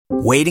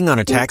Waiting on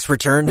a tax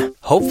return?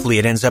 Hopefully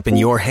it ends up in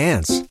your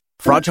hands.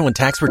 Fraudulent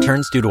tax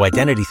returns due to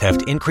identity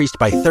theft increased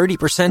by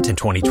 30% in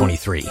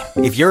 2023.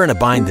 If you're in a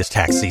bind this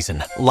tax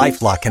season,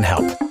 LifeLock can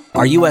help.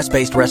 Our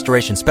U.S.-based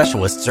restoration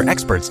specialists are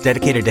experts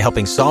dedicated to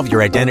helping solve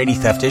your identity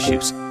theft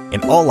issues.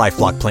 And all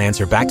LifeLock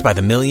plans are backed by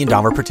the $1 Million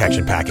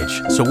Protection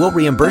Package. So we'll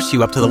reimburse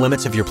you up to the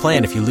limits of your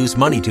plan if you lose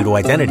money due to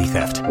identity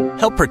theft.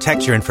 Help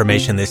protect your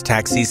information this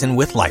tax season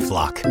with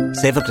LifeLock.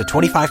 Save up to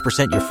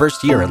 25% your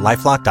first year at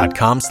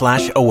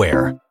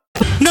LifeLock.com/aware.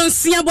 No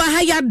siaba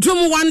haya drum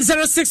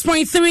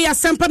 106.3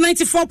 asempa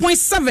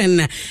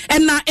 94.7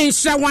 and na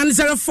insha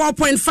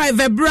 104.5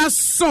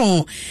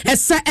 ebraso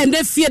esa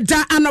ende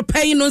fieda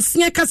anopai no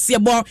sia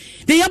kasiebo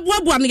de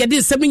yaboabo na yede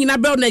nsem nyina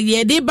be na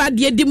yede ba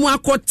de di mu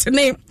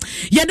akotene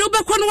yede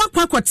ubekọ no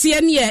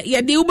akwakote ne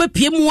yede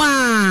ubepie mu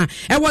a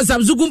e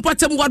wazabzugu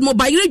mpatem god mo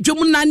bayire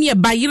dwom na ne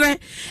bayire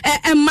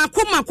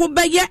mako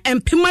beye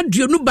empema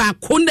duonu ba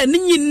ko na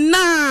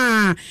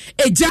nyina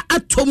eja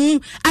atom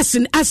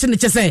asene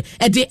chese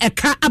ede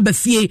eka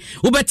abafie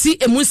ubati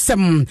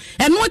emusem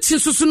eno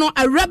chisoso no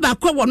araba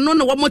kwa wono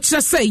na wo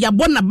kire se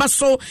yabo na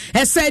baso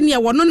ese ne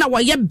wono na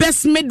woye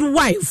best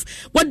midwife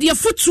wode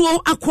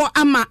afutuo akọ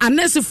ama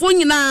anesefo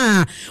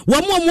nyina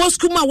wo mo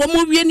skuma wo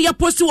mo wie ne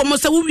aposti wo mo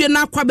se wo wie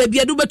na akwa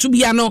babia do betu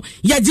bia no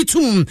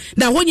yagitum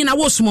na ho nyina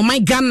wo somo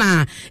man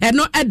Ghana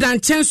eno edan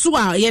chenso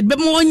a ye be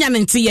mo nya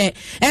nte ye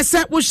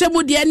ese wo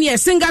hwemu de ne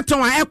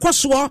singaton a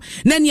ekoso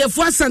na ne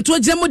afu asanto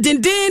gyemo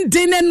den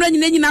na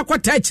nyina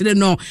akwata akire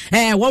no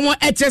wo mo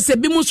se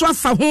bi mu so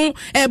afa ho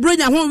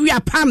bronya ho wi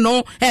apa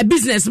no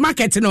business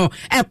market no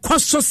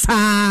ekoso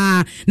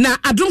saa na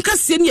Adom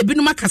Kasiebo ne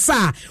binum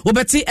akasa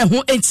obeti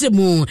ho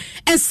enchemu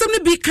ensem ne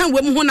bi kan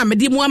wem ho na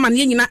mede mu ama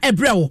ne nyina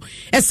ebrewo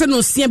ese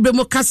no sia bre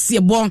mu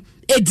Kasiebo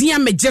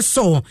edian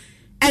mejeso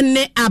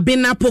ene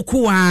abena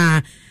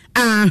pokuwa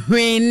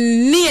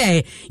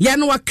ahwennie ya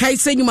no wakai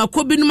se nyuma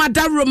ko binum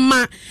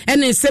adaroma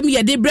ene nsem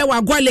ye de bre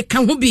wa gwale ka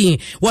ho bi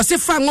wo se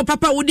fa ngo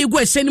papa wo de go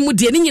ehye ni mu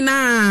de ni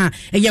nyina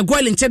ye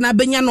gwale nche na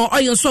benya no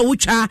oyen so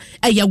wutwa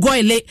ye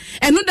gwale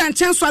eno da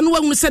nche so no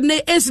wahu se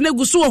ne esi na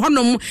guso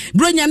honom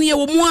bronya ne ye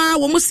wo mu a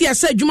wo mu sia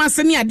se adwuma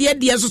se ne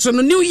ade so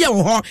no new year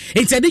wo ho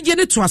enti de je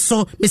ne to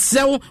aso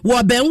mesew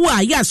wo ben wo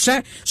a ya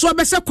hye so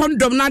be se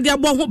condom na de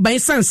abo ho ban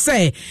san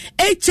se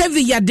HIV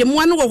ya de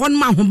mo no wo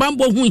honom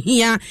ahobambo hu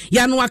hia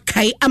ya no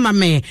wakai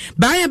mame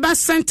baya ba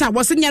center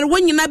wose nyare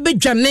wonyina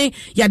bedwane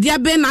yade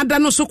abe na ada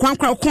no so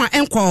kwankwa ko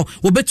enko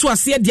obetu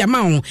ase dia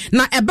ma ho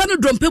na ebe no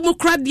dompe mu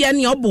krade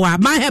ne oboa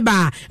ma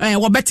heba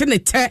wobete ne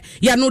te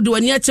ya no de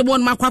wani achemo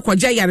no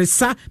makwakwaja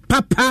yaresa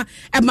papa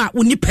ema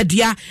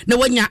unipadua na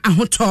wanya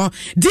ahoto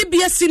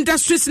DBS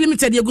Industries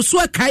Limited yeguso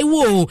akai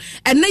wo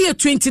ene ye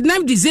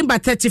 29 December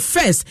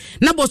 31st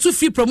na boso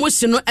free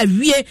promotion no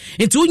awie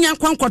enti wonya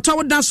kwankwato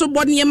wodan so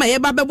bone ma ye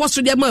ba bebo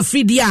so de ma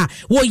free dia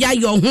wo ya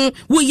yo ho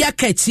wo ya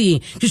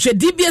kachi hwehwe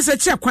DBS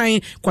acha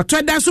kwan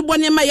kwato da so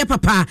bone ma ye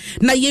papa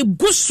na ye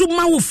gusu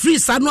ma wo free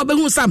sa no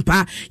behu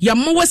sampa ya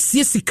mo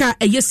wasie sika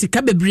eye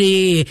sika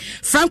bebre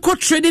Franco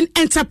Trading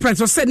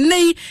Enterprise say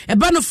nei e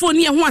ba no phone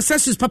ye ho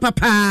accessories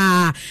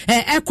papa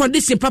air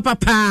condition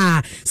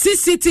papa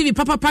CCTV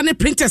papa ne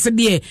printers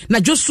de na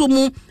joso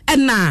mu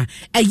na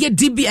eye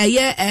DB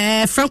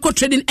eye Franco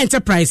Trading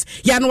Enterprise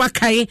ya no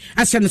akai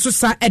asya ne so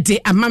sa ede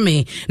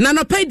amame na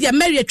no pay dia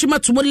Mary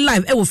atwuma to mo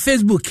live e wo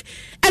Facebook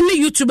ene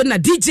YouTube na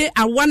DJ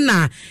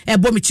Awana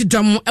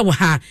bomichidom e wo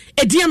ha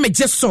edia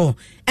mejeso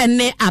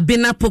ene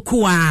abena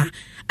pokuwa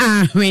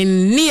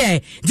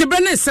ahwennie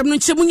jebrane nsem no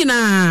nchemu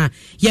nyina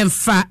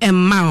yemfa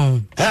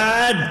emmao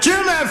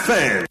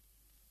Jim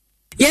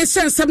Yes,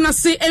 na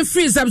se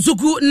enfreeze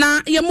abzugu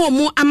na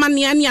yemomu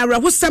amania ni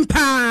araho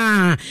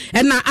sempa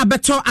na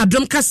abeto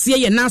Adom Kasiebo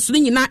ye na so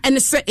nyina ene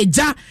se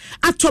eja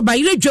atoba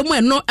ire dwemu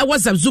eno ewo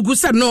zabzugu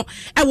se no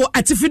ewo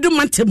atifidu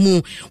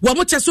mantemu wo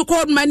mo cheso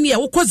ko mani e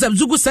wo ko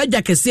zabzugu sa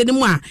dwa kase ni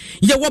mu a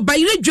ye wo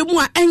bayire dwemu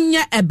a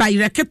enye e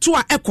bayire keto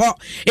a eko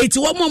eti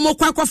wo mo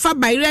kwa kofa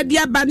bayire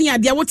dia ba ne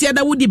ade wo te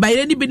da wudi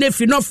bayire ni bi na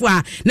fri nofo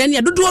a na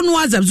ne dodo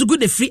no zabzugu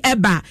de fri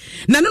eba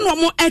na no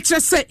mo ekyere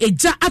se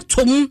eja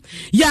atom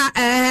ya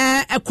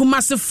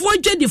akumasefo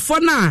dwedifo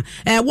na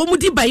wo mu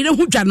di bayire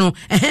hu dwa no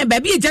ba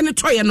bi eja ne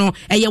toye no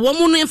ye wo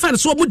mu no emfa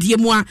so wo mu die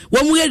mu a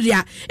wo mu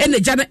area ene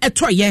eja ne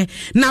etoye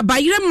na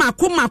bayire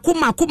mako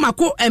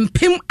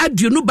empem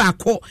aduonu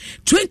baako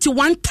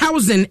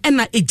 21,000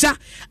 ena eja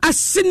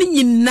asini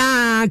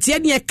nyina tie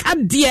ne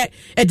kade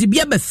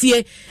edibia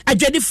bafie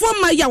adwedifo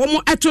ma ya wo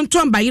mu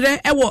etonton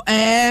bayire ewo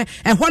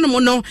ehwono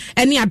no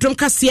ene Adom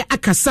Kasiebo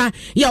akasa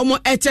ya wo mu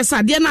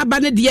echesa de na aba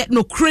ne de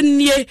no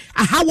kranie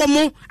aha wo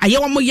mu aye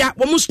wo mu ya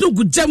wo mu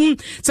gujam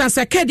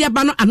sansa kedi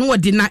abano anu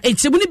wodi na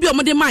enchemu ni bi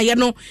omode maaye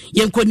no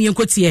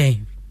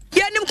yenkotie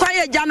yenim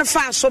kwaye jane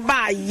fa so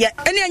ba ye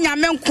ene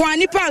nyame nko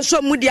nipa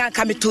so mudi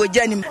aka meto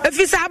janim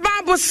efisa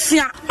ababo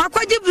sia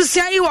akwaje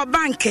busia yi wo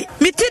bank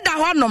miti da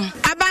honom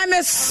aba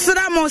me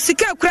sramo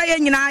sika kura ye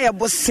nyina ya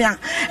bosia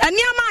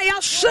eniama ya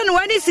hwe no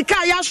ani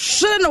sika ya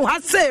hwe no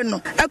hase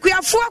no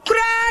akuafo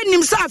kura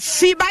nim sa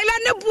fi baila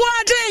ne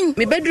boaden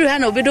me bedru ha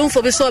na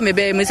obidumfo bi so me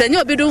be me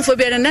sanya obidumfo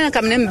bi na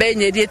kam ne mba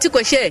nya die ti ko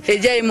hye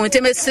ejai mo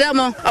te me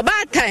sramo oba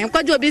tan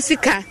kwajo bi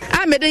sika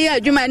a me de ya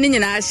adwuma ni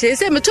nyina hye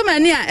se me to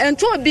mani a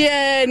ento obi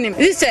nim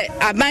se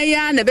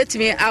abanya na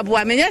betimi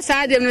aboa me nya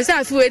sa dem no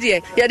sa afi we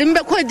de ye de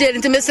mbe ko je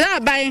nti me sra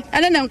aban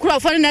ana na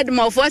nkurofo na de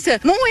mofo se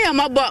mo ho ya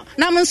mabo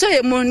na mo so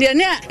ye mu ne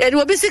ne ye de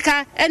obi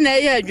sika e na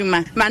ye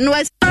adwuma ma no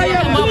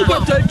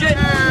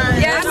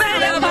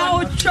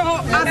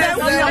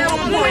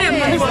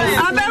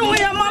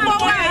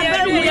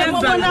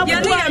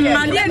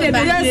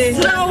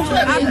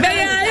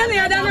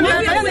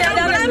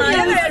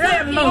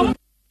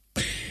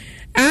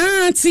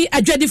Ti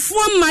adwadifo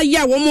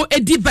maya womo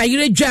edi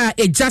bayire dwa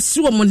ejase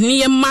womo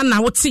ne ma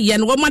na wote ye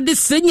no womo de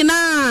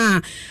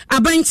senyina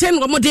abanchen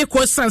womo de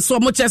ko sanso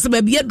womo chese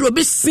ba bia do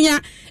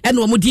besia e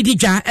no womo didi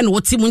dwa e no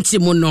wote mu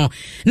ntimu no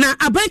na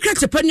abankra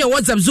tepani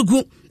WhatsApp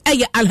zugu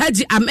eye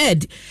Alhaji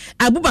Ahmed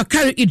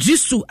Abubakar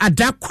Idrisu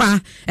Adakwa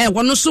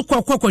wono so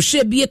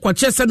kwakwakwahwe bie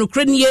kwachese no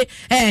kranie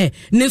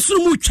ne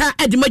nsuru twa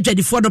ede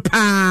magyadifo do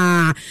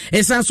pa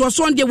esanso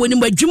so onde woni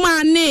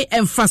madwuma ne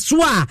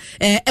emfaso a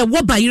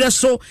wo bayire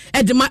so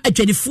ede ma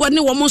adwadifo ne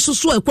wo so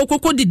so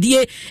ekokoko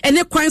didie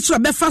ene kwan so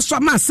abefa so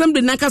ma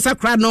assembly na kasa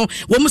kra no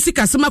wo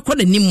sika sema kɔ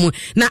nanim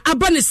na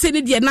aba ne se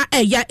ne de na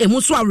eya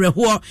emu so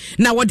awerho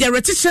na wo de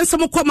retention sem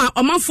kɔma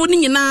ɔmanfo ne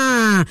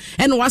nyina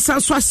ene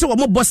wasanso ase wo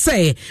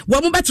bɔse wo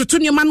tutu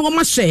ni ma no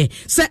ma hye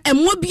se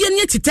emo bia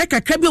ne tete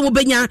kakra bi wo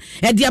benya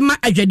e de ma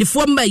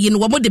adwadifo ma yi no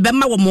wo de be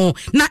ma wo mo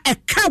na e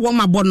ka wo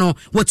ma bɔ no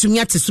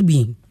wotumi ateso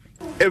bi.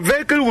 A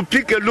vehicle will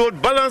pick a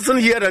load, balancing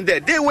here and there.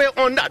 They were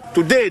on that.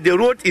 Today, the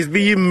road is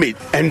being made.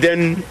 And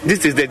then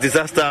this is the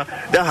disaster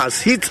that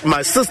has hit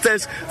my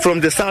sisters from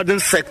the southern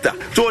sector.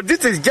 So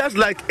this is just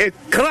like a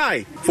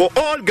cry for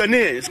all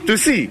Ghanaians to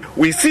see.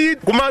 We see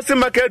Kumasi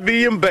market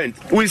being bent.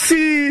 We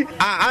see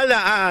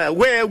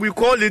where we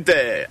call it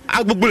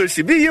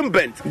Agbugbulosi being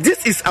bent.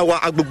 This is our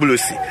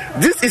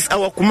Agbugbulosi. This is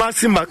our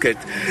Kumasi market.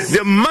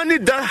 The money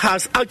that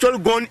has actually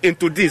gone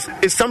into this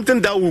is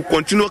something that will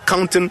continue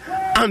counting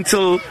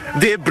until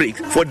daybreak.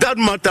 For that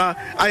matter,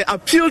 I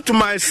appeal to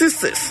my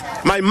sisters,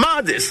 my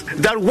mothers,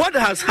 that what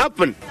has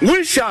happened,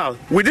 we shall,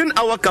 within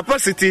our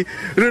capacity,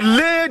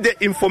 relay the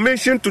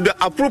information to the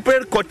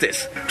appropriate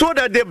quarters so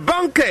that the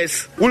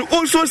bankers will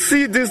also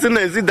see this thing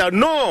and see that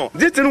no,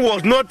 this thing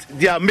was not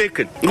their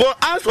making. Well,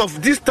 as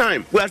of this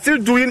time, we are still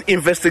doing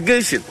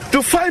investigation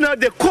to find out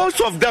the cause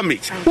of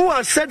damage. Who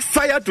has set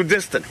fire to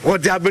this thing? Well,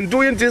 they have been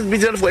doing this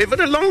business for a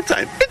very long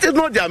time. It is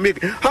not their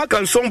making. How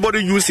can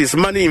somebody use his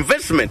money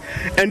investment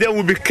and then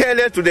will be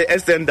careless to the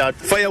extent that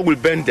fire will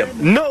burn them?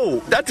 No,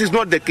 that is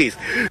not the case.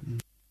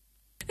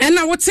 And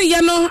I would say,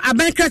 you know, a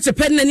banker to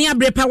pen and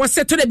Yabrepa was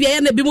set to the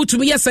Biana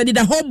Bimutu yesterday,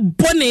 the whole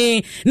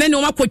bonnet,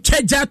 Nenoma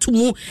charge out to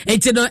mu,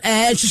 and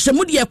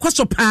Shamudia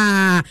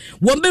Kosopa,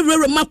 one be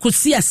remarkable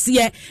see a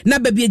seer,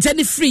 Nababi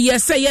Jenny free,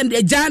 yes, say, and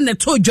a Jan that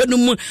told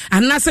Jonum,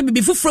 and Nasa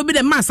before from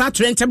the mass out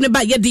to enter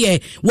by your dear,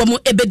 one more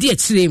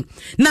ebedi.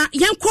 Now,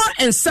 Yanko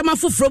and Summer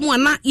from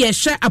one night, yes,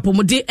 share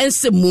Apomode and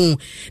Semu.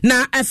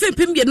 Now, I think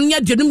Pimia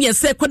Jonum,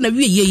 second of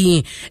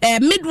ye,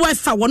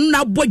 midwife, I want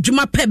now boy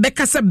Juma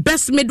Pebecca's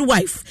best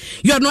midwife.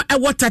 You no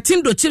ewo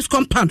Tatindo Chiefs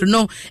compound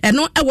no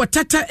eno ewo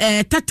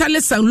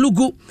Tatales and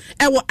Lugu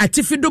ewo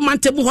Atifido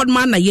Mantemu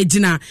Hodman na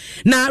yegina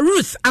na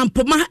Ruth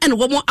Ampoma and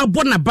womo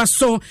abona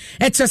baso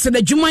etese na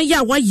dwuma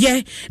ya wa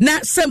ye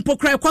na sempo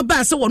kra kwa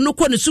ba se wono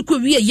ko ne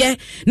suku wie ye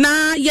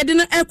na yede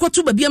no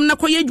ekoto babiam na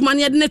koye dwuma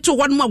ne yede ne to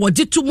hodma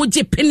wodi to mu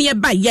je penie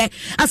ba ye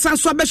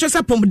asanso abehwe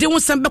sapomde wo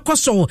sembe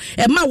koso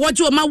e ma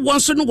woje o ma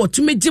wonso no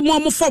wotumeji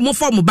mo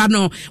form ba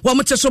no wo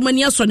mo cheso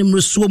mani aso ne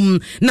mrusuom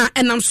na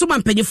enam so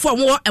mampanyefo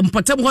wo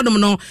empotem hodom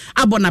no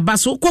abona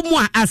baso komu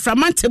a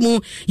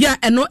aframantemu ya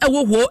eno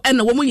ewoho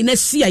ena wo mu yina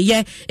sia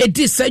ye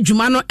edi sa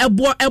dwuma no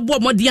ebo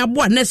modi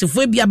abo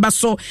anesefo bia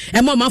baso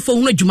emo manfo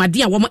hunu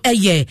dwumade a wo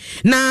eye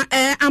na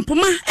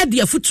ampoma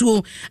ede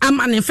afutuo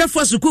ama ne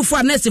fefo sukufo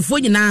anesefo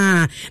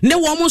nyina ne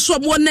wo mo so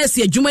mo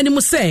nese adwuma ni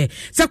mu se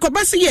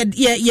kobase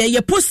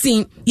ye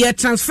posting ye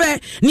transfer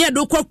ne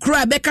do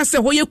kokura beka se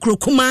ho ye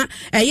krokuma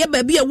ye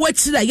ba bia wo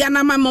kira ya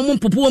na mama mo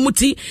popo wo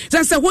muti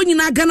se ho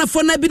nyina gana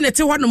fo na bi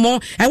nete ho no mo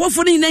wo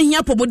fo nyina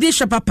hia pomode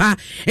papa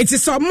it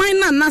is so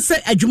mine na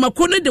say adwuma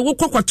ko ne de wo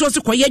kwakwato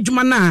se koye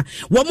adwuma na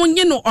wo mo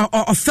nye no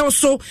ofel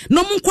so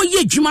no mo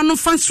koye adwuma no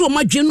fanso o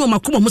madwe no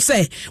makoma mo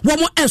say wo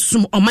mo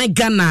esum o my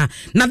Ghana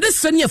na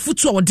this ne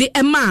afutu o de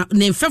ema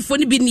ne mfefo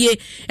ne bi nie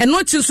eno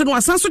chi so no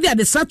asanso de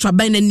ade sa twa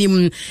ban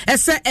nanim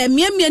ese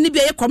emiamia ne bi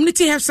ye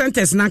community health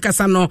centers na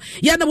nkasa no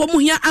ya na wo mo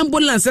hia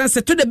ambulance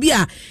se to de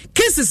bia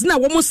cases na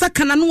wo mo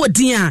sakana no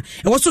odin a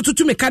e wo so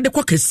tutu meka de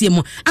kokasie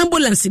mu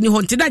ambulance ni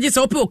ho ntida je se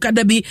wo pe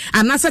okada bi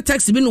anasa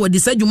taxi bi no wadi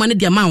sa dwuma ne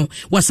de ma wo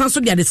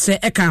wasanso de ade se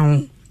eka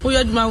ho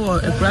Puya Juma,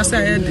 a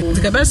process,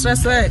 the best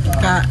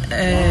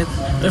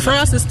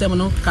referral system,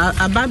 no,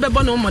 a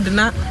Bible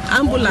Modena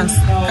ambulance,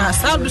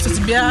 South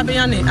to be a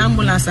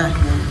ambulance.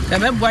 A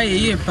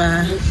boy,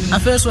 a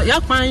first what you're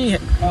finding,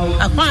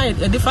 a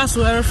quiet, a difference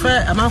will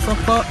refer a month for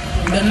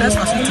the nurse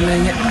hospital.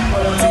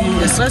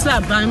 The stress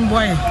of blind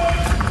boy.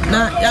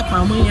 Now,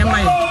 Yakma,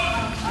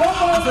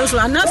 my first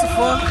one, nurse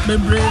for the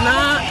brain,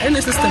 any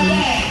system.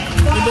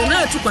 The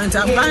brain 2 points.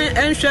 I'm buying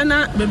and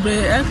Shana, the brain,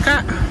 and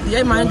cat,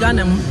 ye, my gun.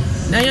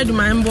 Now you do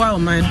my boy,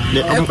 mine.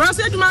 A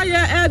process my year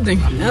adding,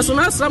 as soon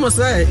as some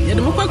say, you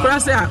don't go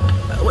cross out.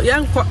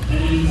 Young,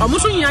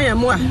 almost young and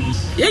more.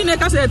 You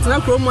make us at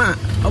Nakroma,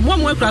 or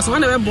one more class,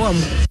 one of a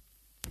bomb.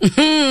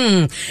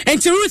 And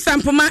to Ruth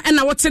and Poma and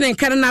I watch in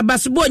Canada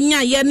Basbo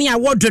nya ni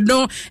award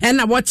no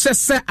and I watch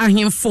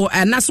ahemfo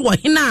and that's what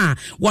hina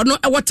wano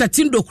what a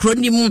tindo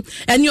chronim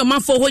and your man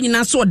for when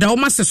you so da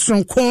almost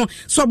sonko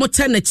so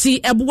maternity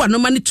ebu no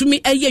money to me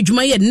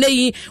adwuma ye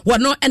nei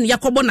wano and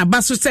Yakobo na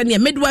baso send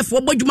midwife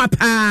wobodwuma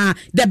pa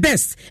the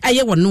best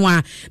aye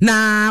wano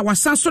na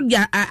wasanso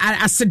dia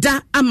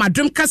aseda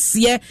amadrum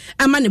kase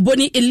amane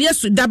boni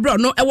Elias Dabro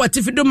no e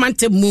watifido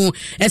mantemu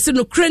ese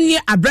no kranie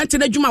abrante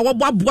na dwuma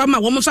woboaboa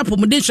ma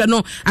apomodesha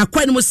no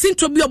akwa ni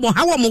musinto bi obo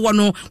hawo mo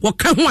wono wo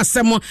ka ho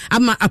asem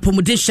ama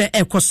apomodesha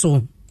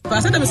ekoso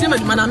pa se dem se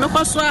madumana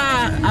mekoso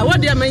a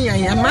awode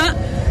amanyan ama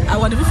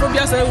awode bifo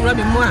bia se wura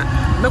be mu a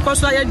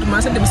mekoso a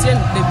yaduma se dem se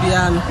de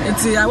bia no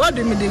enti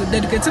awode me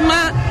dedicate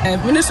ma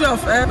Ministry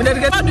of me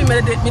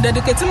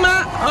dedicate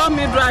ma all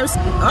midwives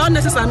all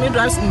necessary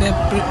midwives in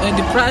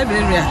the private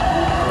area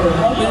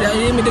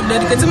me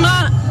dedicate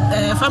ma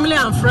family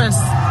and friends.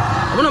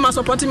 I'm not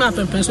supporting my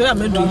friends. So I'm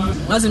doing.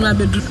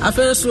 I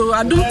feel so.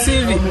 Adom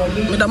TV.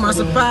 Me da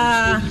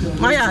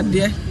maspa. My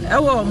idea.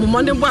 Ewo mo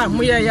Monday boy.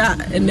 Mo ya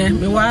ene.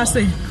 Me wa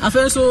say. I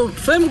feel so.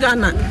 Fame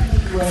Ghana.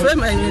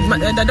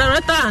 The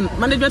director and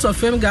management of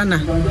Fame Ghana.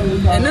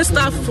 And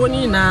staff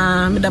phone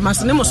na me da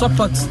masne mo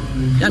support.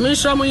 I mean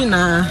show mo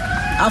na.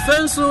 I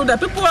feel so. The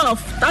people of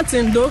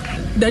Tatindo,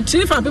 the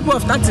chief and people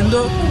of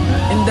Tatindo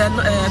in the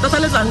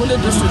totally Angule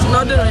district,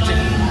 northern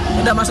region.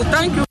 Me da mas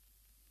thank you.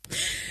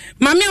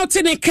 Mami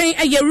otene kan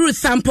aye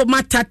Ruth ampo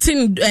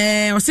matatin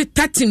o se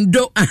tatin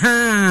do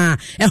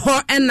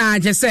ho ena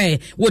je say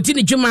wodi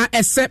ne dwuma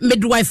ese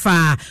midwife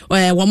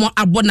wo mo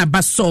abona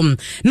basom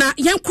na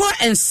yenko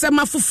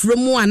ensema foforo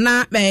mu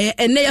ana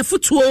ene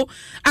yafutuo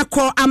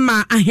akọ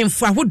ama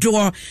ahemfo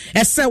ahodo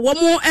ese wo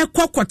mo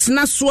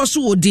ekokotena so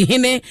so wodi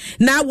hene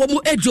na wo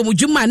mo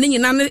edwomdwuma ne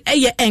nyina ne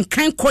eye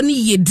enkan kọ ne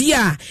yedi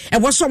a e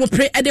wo so mo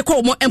pre ede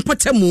kọ mo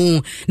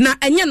empotamu na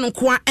enye no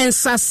ko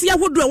ensase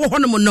ahodo wo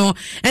hono mo no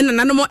ena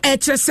nanom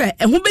echese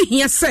ehu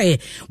behia se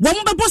wo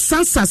mbebo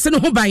sansase no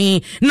ho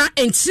ban na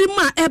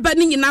enchima eba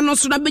ni nyina no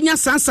so na benya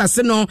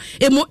sansase no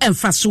emu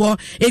emfaso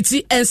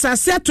eti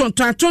ensase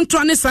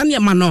atonton ne sane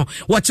ma no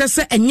wo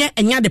chese enye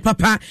enya de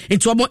papa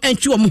eti wo mo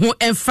entwi wo ho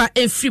emfa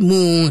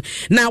emfimu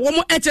na wo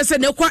mo echese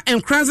ne kwa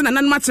enkranze na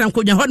nanom atena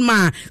kodwa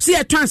hodma si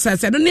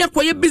etwansase no ne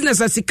ekoye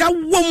business asika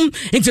wom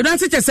enti na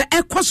chese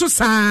ekoso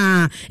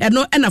saa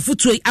eno ena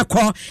futu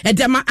akọ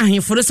edema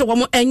ahemfo se wo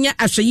mo enye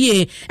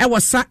ahweye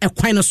ewosa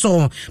ekwan no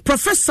so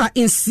Professor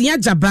Insia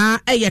Jaba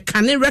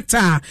Akan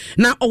rector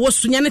na owo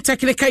Sunyane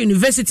Technical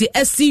University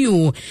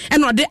SCU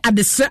and ode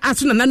adese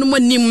aso na nanom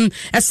anim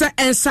ese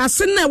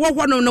ensase na wo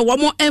hɔ no wo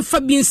mo emfa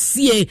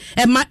binsie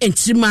ema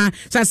enchima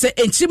sanse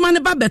enchima ne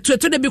ba beto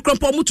to de bi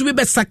krompo mutumi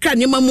be sakra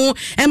nyema mu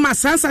ema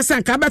sansa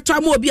sanka beto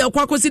ama obi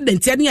akwa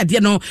konsidentia ne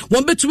ade no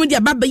wo betumi de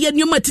aba be ye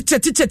nyoma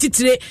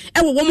titire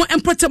ewo wo mo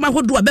empotema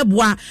hodo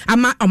abeboa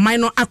ama oman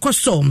no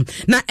akoso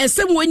na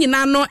esem wo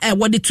nyina no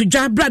wode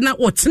tudwa bra na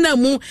wotena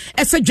mu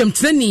ese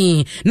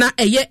dwamtenani na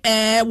eye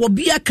wo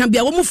bia kan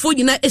bia wo mfo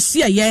nyina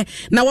esiaye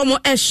na wo mo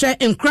ehye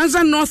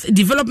Nkranza North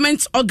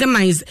Development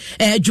Organized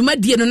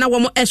dwumadie no na wo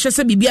mo ehye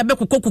se bibia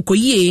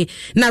bekokokoyie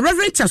na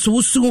Reverend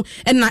Tasowusu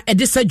na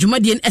edisa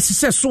dwumadie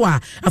esese so a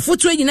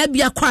afoto nyina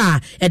bia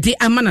kwa ede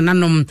amana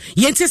nanom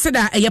yenti se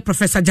da eye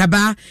Professor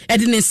Jaba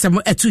ede ne sem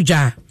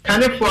atudwa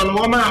Kanefo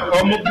no ma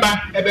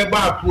omuba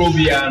ebeba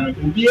aprobia no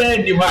ubia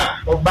ni ha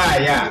oba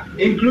ya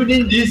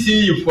including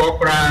DCU for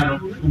kra no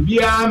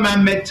ubia ma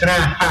metra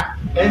ha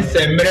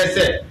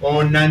ensemrese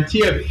on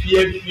nantie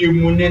fie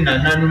mu ne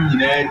nananum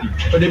nyina di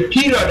for the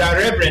period that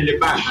Reverend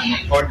ba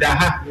oda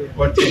ha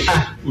ote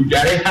ha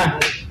udare ha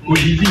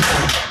odidi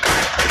ha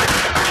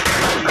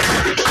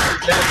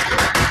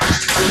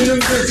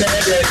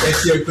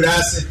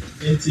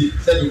Enti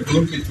said you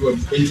group it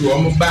into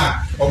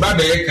omuba oba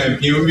be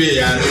campaign we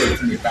ya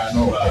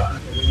no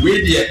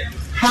we there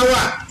how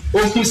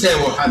ofu say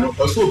wo ha no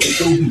so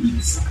people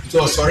who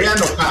so sorry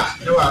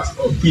anoka no wa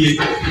opie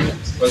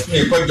was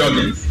me ko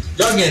jogging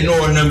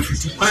no na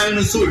fiti kwan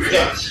no so hwe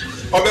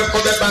obe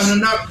ba no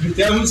na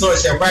bitem so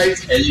she white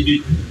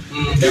eyibi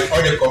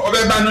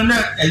obe ba no na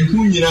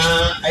ehu nyina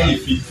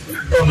ayefi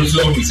onu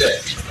so we say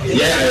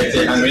yeah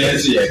I am here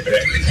see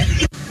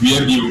we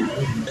have you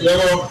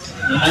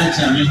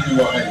Ancha mi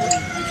wa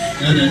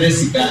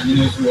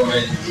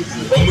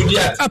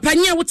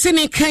Opanya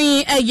wutini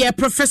kan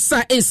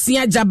Professor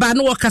Esia Jaba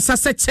no wakasa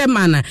se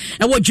chairman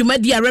wo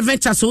dwumadi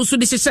Reverend Asosu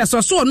de hye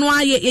so no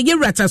ye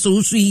rata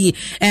Asosu yi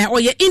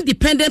oye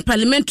independent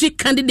parliamentary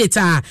candidate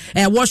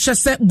wo hye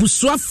se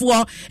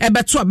busuafo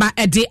beto aba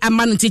de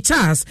amanti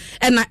Charles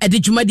na de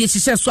dwumadi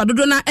hye so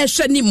adodo na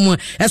hye nim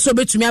so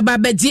betumi aba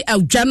bedi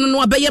adwano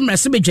no abaye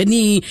mrase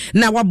bedwani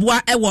na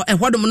waboa wo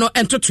ehwodom no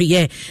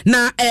entotoye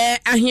na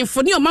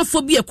ahemfo ne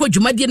omafo bi ekọ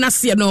dwumadi na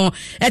se no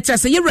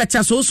etase ye rata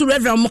Asosu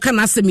Reverend Moka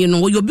na asemi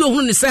no wo yobi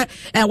ohunu ne se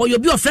wo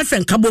yobi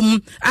ofrefren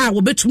kabom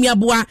wo betumi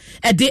aboa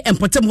de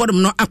empotem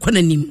hodom no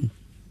akonanim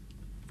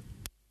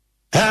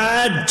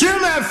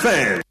Jim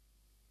FM.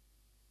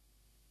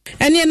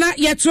 Eni na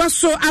yeto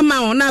so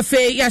ama on na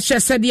fe ya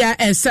hyesedia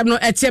ensem no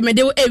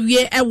etemede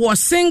ewie ewo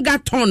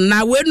Singaton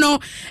na we no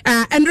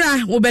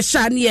endra wo be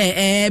sha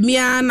ne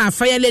mia na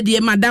fa ya lady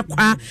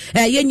madakwa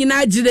ye nyina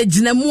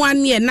agire mu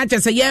ane na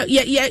chese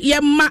ye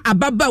ma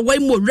ababa wai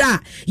mora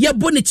ye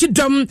boni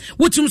chidom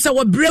wotum se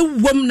wo bre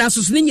wom na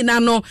soso ne nyina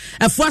no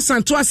afo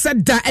asanto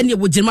aseda ene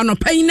wo girma no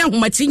pan na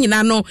homachi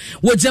nyina no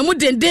wo jamu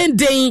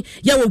dendenden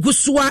ye wo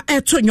gusoa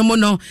eto nyomo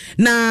no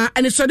na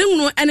ene sode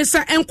hunu ene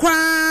sa enkwa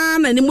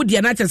na ne mu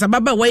dia na chese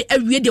baba wai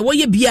awie de wo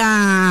ye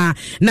bia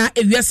na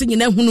ewiase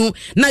nyina hunu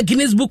na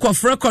Guinness Book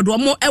of Record wo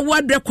mo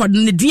award record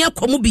ne dia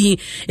komu bi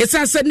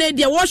esanse ne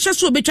dia wo hye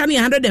so betwa ne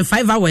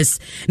 105 hours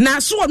na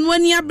so ono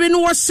ani abre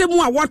no wo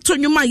semu a woto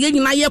nwuma ye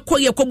nyina ye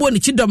kobo ne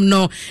chidom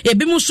no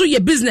ebi mu so ye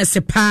business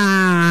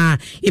pa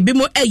ebi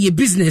mu ye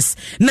business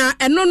na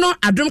eno no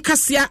Adom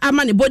Kasiebo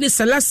ama ne boni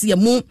Salasia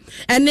mu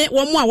ene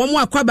wo mo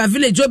akwaba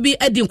village obi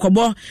edi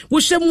nkobo wo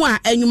hyemu a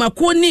enwuma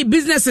ko ni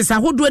businesses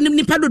ahodo anim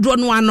nipa dodo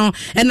no ano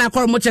ena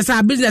akoro mo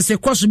chesa business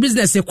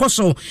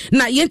ekoso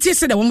na yenti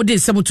se de wo mo de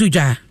nsem to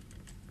dwa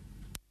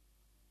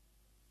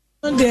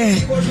there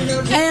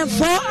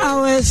 4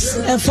 hours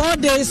 4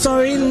 days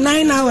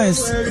 9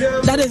 hours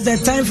that is the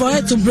time for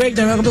her to break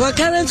the record because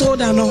current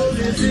holder no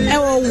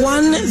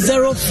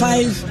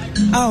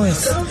 105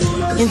 hours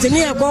into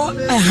near about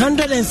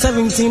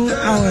 117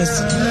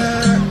 hours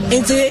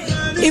into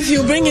if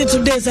you bring it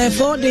to days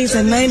 4 days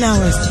and 9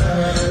 hours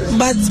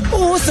but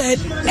who said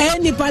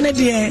any panel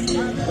there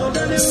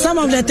some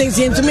of the things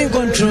into me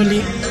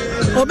control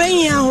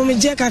obey ya home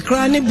je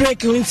kakra ni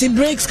break into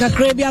breaks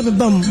kakra bi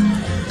abebam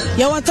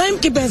your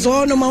timekeepers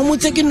all no man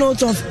taking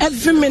note of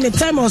every minute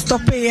time of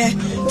stop here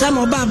time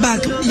of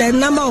back the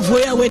number of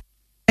where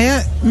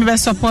me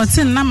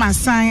supporting na my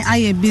sign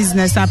I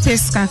business a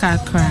pesca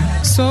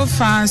kakra so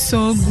far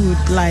so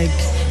good like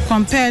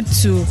compared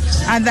to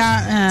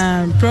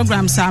other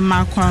programs at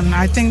Macron.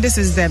 I think this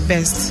is the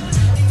best.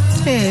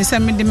 Hey, so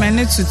me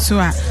demand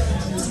to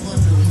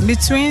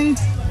between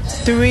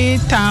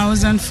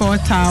 3,000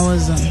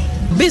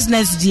 4,000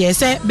 business dear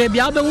say baby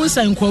albe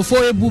say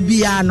nkofo ebu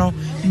bia no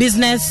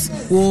business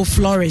will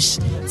flourish.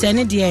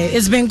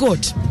 It's been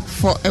good.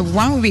 For a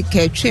 1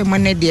 week trip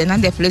money there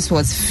and the place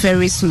was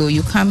very slow.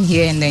 You come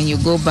here and then you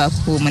go back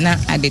home and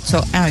at the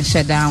top and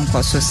shut down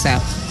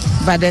Kososa.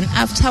 But then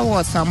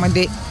afterwards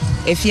somebody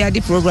if you had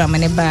the program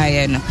and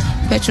buy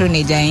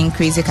patronage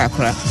increase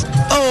kakra.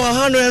 Oh,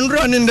 100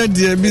 running that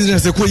the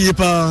business is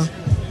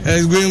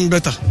going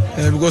better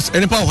because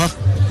any power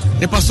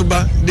the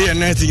pasoba day and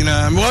night in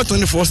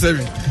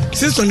 24/7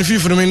 since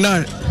 25th from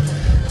now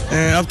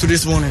up to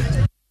this morning.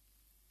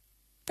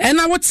 And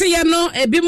I would say no